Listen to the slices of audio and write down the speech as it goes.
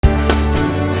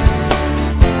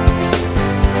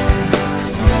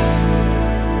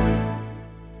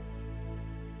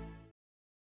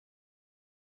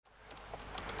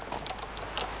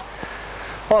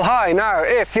Well, hi. Now,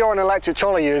 if you're an electric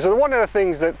trolley user, one of the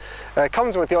things that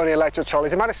comes with the only electric trolley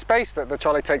is the amount of space that the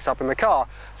trolley takes up in the car,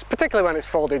 particularly when it's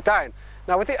folded down.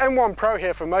 Now, with the M1 Pro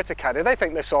here from Motorcaddy, they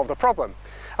think they've solved the problem.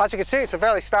 As you can see, it's a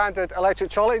fairly standard electric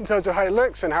trolley in terms of how it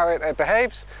looks and how it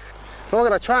behaves. What I'm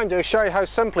going to try and do is show you how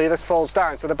simply this folds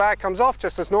down. So the bag comes off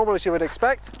just as normal as you would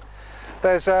expect.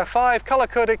 There's 5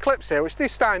 colour-coded clips here, which do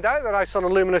stand out. They're nice sort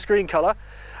of luminous green colour.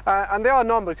 And they are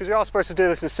numbered because we are supposed to do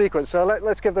this in sequence. So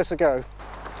let's give this a go.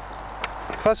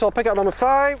 First of all, pick up number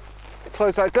 5,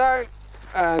 close that down,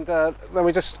 and then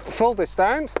we just fold this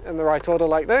down in the right order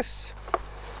like this.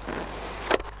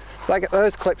 So I get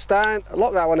those clips down,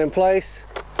 lock that one in place,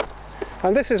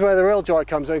 and this is where the real joy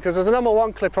comes in, because there's a number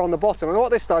 1 clipper on the bottom, and what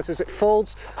this does is it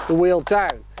folds the wheel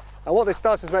down. And what this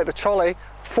does is make the trolley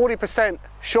 40%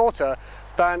 shorter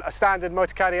than a standard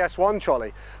Motorcaddy S1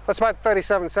 trolley. That's about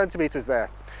 37 centimetres there.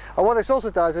 And what this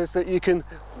also does is that you can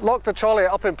lock the trolley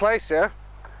up in place here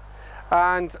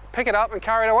and pick it up and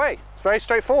carry it away. It's very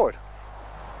straightforward.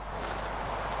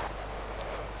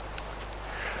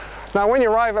 Now, when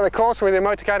you arrive at the course with your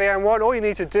Motorcaddy M1, all you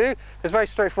need to do is very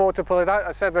straightforward to pull it out.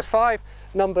 I said there's 5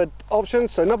 numbered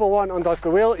options. So number 1 undoes the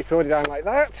wheel, you pull it down like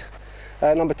that.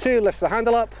 Number 2 lifts the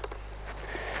handle up.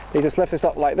 You just lift this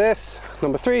up like this.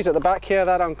 Number 3 is at the back here,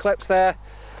 that unclips there.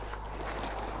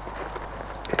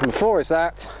 Number 4 is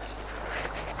that.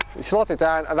 You slot it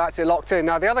down and that's it locked in.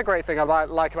 Now, the other great thing I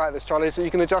like about this trolley is that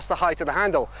you can adjust the height of the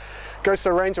handle. It goes to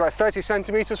a range of about 30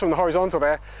 centimetres from the horizontal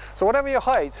there. So whatever your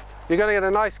height, you're going to get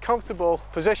a nice comfortable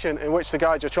position in which to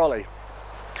guide your trolley.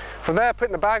 From there,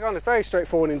 putting the bag on is very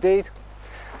straightforward indeed.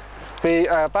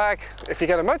 The bag, if you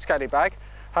get a Motorcaddy bag,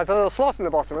 has a little slot in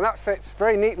the bottom, and that fits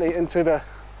very neatly into the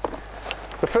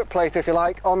foot plate, if you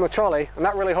like, on the trolley, and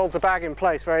that really holds the bag in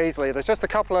place very easily. There's just a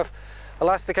couple of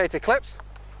elasticated clips,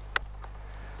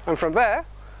 and from there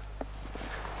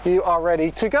you are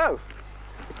ready to go.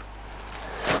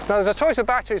 Now, there's a choice of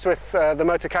batteries with the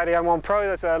Motorcaddy M1 Pro.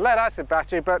 There's a lead acid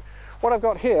battery, but what I've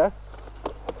got here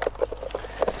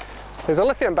is a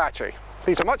lithium battery.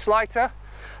 These are much lighter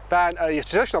than your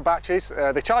traditional batteries.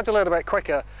 They charge a little bit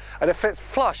quicker and it fits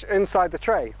flush inside the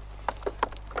tray,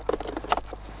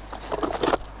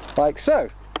 like so.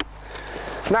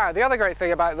 Now, the other great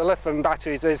thing about the lithium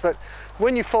batteries is that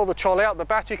when you fold the trolley out, the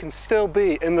battery can still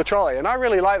be in the trolley, and I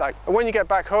really like that. And when you get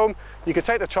back home, you can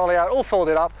take the trolley out, all fold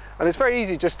it up, and it's very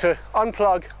easy just to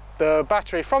unplug the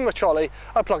battery from the trolley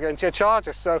and plug it into your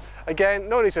charger. So again,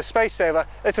 not only is it a space saver,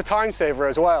 it's a time saver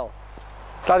as well.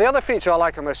 Now, the other feature I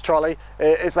like on this trolley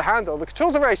is the handle. The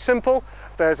controls are very simple.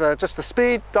 There's just a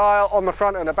speed dial on the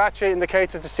front and a battery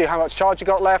indicator to see how much charge you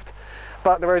got left.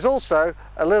 But there is also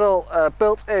a little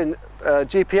built-in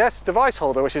GPS device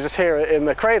holder, which is just here in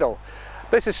the cradle.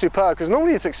 This is superb because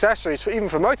normally these accessories, even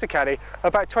for Motorcaddy, are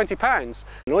about £20.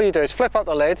 And all you do is flip up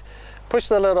the lid, push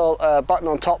the little button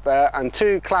on top there, and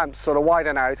 2 clamps sort of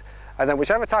widen out, and then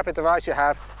whichever type of device you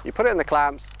have, you put it in the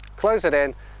clamps, close it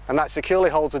in, and that securely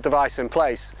holds the device in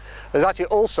place. There's actually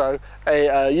also a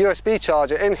USB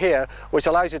charger in here which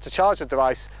allows you to charge the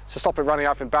device to stop it running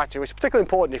out from battery, which is particularly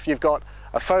important if you've got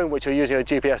a phone which you're using a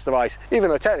GPS device, even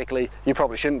though technically you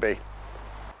probably shouldn't be.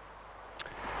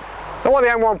 Now, what the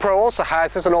M1 Pro also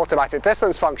has is an automatic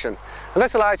distance function, and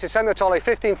this allows you to send the trolley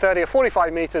 15, 30 or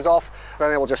 45 metres off,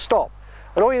 then it will just stop.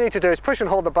 And all you need to do is push and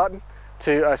hold the button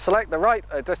to select the right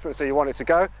distance that you want it to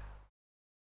go.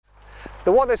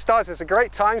 But what this does is a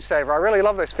great time saver. I really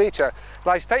love this feature. It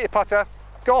allows you to take your putter,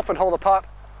 go off and hold the putt,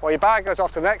 while your bag goes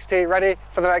off to the next tee, ready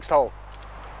for the next hole.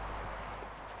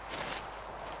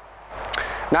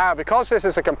 Now, because this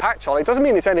is a compact trolley, it doesn't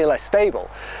mean it's any less stable.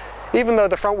 Even though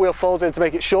the front wheel folds in to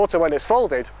make it shorter when it's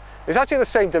folded, it's actually the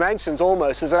same dimensions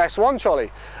almost as an S1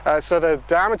 trolley. So the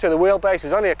diameter of the wheelbase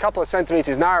is only a couple of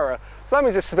centimetres narrower. So that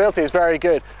means the stability is very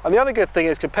good. And the other good thing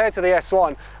is, compared to the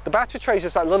S1, the battery tray is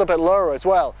just a little bit lower as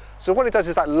well. So what it does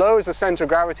is that lowers the centre of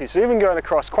gravity. So even going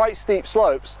across quite steep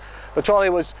slopes, the trolley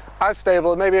was as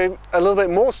stable, maybe a little bit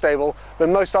more stable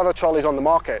than most other trolleys on the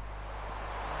market.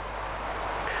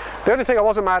 The only thing I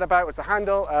wasn't mad about was the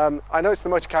handle. I know it's the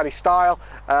Motorcaddy style.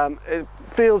 It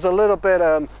feels a little bit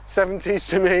 70s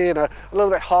to me and a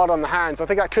little bit hard on the hands. I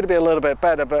think that could be a little bit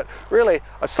better, but really,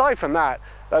 aside from that,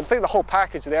 I think the whole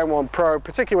package of the M1 Pro,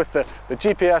 particularly with the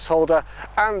GPS holder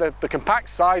and the compact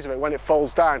size of it when it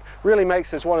folds down, really makes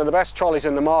this one of the best trolleys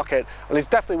in the market, and is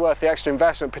definitely worth the extra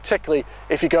investment, particularly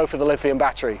if you go for the lithium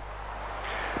battery.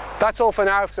 That's all for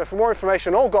now. So for more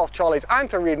information on all golf trolleys and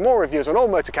to read more reviews on all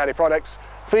Motorcaddy products,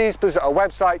 please visit our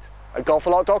website at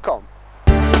golfalot.com.